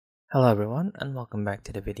Hello everyone and welcome back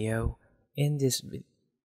to the video.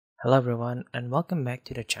 Hello everyone and welcome back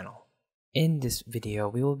to the channel. In this video,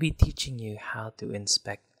 we will be teaching you how to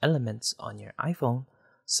inspect elements on your iPhone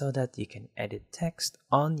so that you can edit text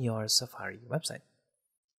on your Safari website.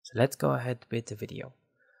 So let's go ahead with the video.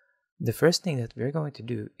 The first thing that we're going to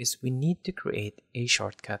do is we need to create a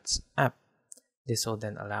shortcuts app. This will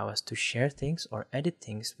then allow us to share things or edit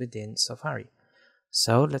things within Safari.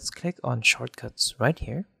 So let's click on shortcuts right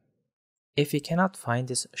here. If you cannot find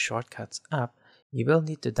this shortcuts app, you will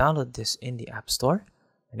need to download this in the App Store.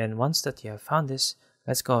 And then once that you have found this,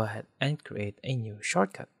 let's go ahead and create a new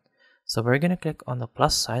shortcut. So we're going to click on the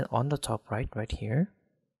plus sign on the top right here.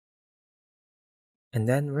 And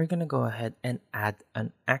then we're going to go ahead and add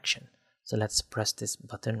an action. So let's press this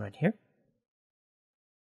button right here.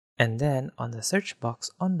 And then on the search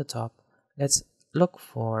box on the top, let's look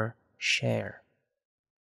for share.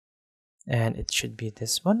 And it should be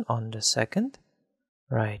this one on the second,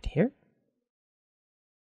 right here.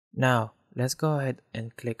 Now, let's go ahead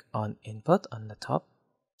and click on input on the top.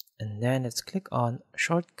 And then let's click on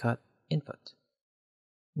shortcut input.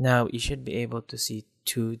 Now, you should be able to see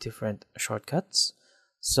two different shortcuts.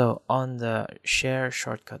 So on the share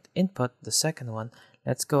shortcut input, the second one,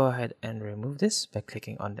 let's go ahead and remove this by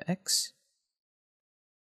clicking on the X.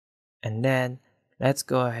 And then let's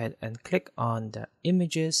go ahead and click on the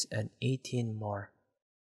images and 18 more.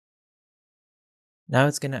 Now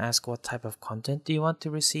it's going to ask what type of content do you want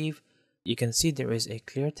to receive. You can see there is a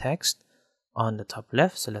clear text on the top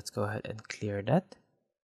left. So let's go ahead and clear that.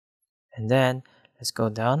 And then let's go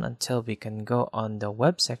down until we can go on the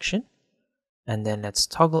web section. And then let's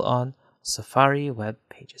toggle on Safari web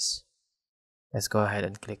pages. Let's go ahead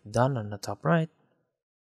and click done on the top right.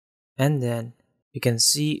 And then you can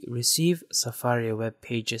see receive Safari web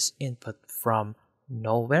pages input from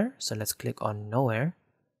nowhere. So let's click on nowhere.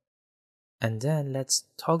 And then let's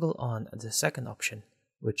toggle on the second option,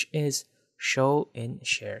 which is show in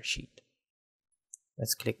share sheet.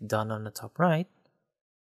 Let's click done on the top right.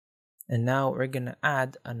 And now we're going to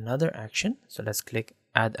add another action. So let's click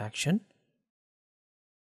add action.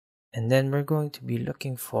 And then we're going to be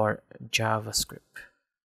looking for JavaScript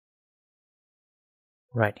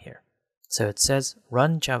right here. So it says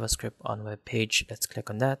run JavaScript on web page. Let's click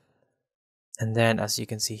on that. And then as you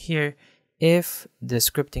can see here, if the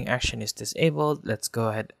scripting action is disabled, let's go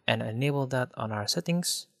ahead and enable that on our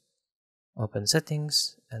settings. Open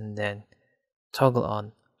settings and then toggle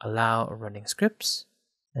on allow running scripts.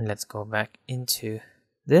 And let's go back into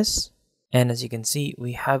this. And as you can see,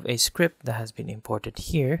 we have a script that has been imported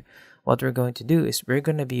here. What we're going to do is we're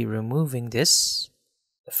going to be removing this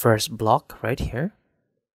first block right here.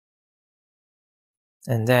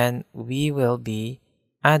 And then we will be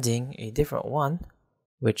adding a different one,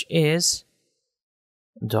 which is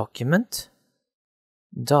document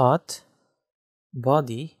dot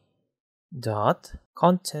body dot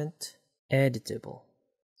content editable.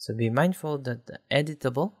 So be mindful that the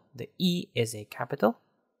editable, the E is a capital.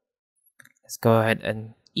 Let's go ahead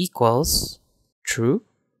and equals true.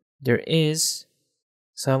 There is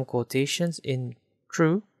some quotations in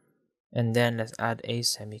true, and then let's add a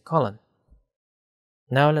semicolon.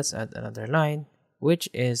 Now let's add another line, which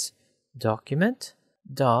is document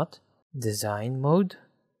dot design mode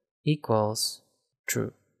equals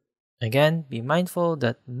true. Again, be mindful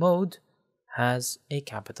that mode has a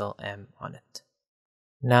capital M on it.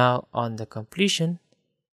 Now on the completion,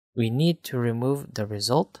 we need to remove the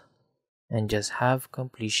result and just have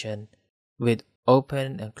completion with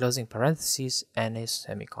open and closing parentheses and a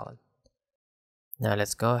semicolon. Now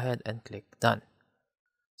let's go ahead and click done.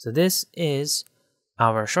 So this is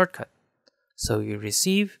our shortcut. So you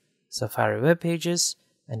receive Safari web pages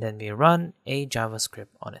and then we run a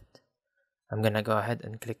JavaScript on it. I'm going to go ahead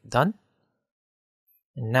and click done.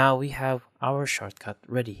 And now we have our shortcut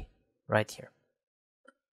ready right here.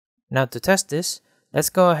 Now to test this, let's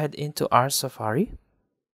go ahead into our Safari.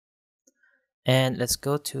 And let's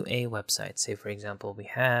go to a website. Say for example, we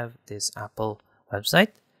have this Apple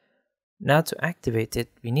website. Now to activate it,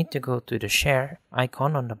 we need to go to the share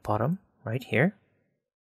icon on the bottom right here.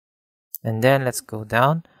 And then let's go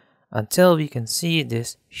down until we can see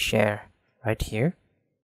this share right here.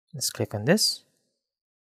 Let's click on this.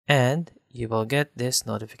 And you will get this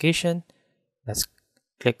notification. Let's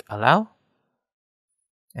click allow.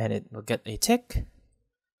 And it will get a tick.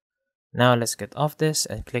 Now let's get off this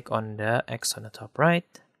and click on the X on the top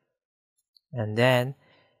right. And then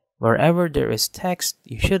wherever there is text,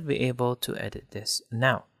 you should be able to edit this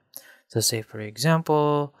now. So say for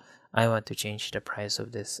example, I want to change the price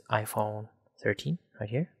of this iPhone 13 right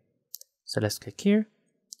here. So let's click here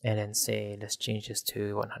and then say let's change this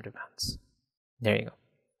to 100 pounds. There you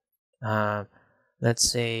go. Let's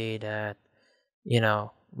say that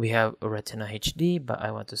we have a Retina HD, but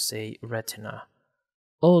I want to say Retina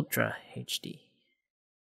Ultra HD,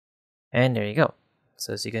 and there you go.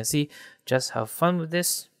 So as you can see, just have fun with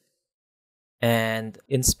this and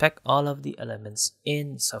inspect all of the elements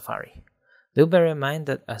in Safari. Do bear in mind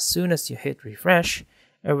that as soon as you hit refresh,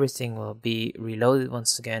 everything will be reloaded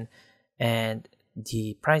once again, and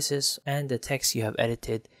the prices and the text you have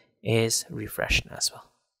edited is refreshed as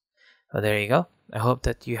well. So there you go. I hope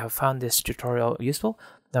that you have found this tutorial useful.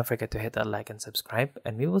 Don't forget to hit that like and subscribe,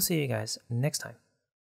 and we will see you guys next time.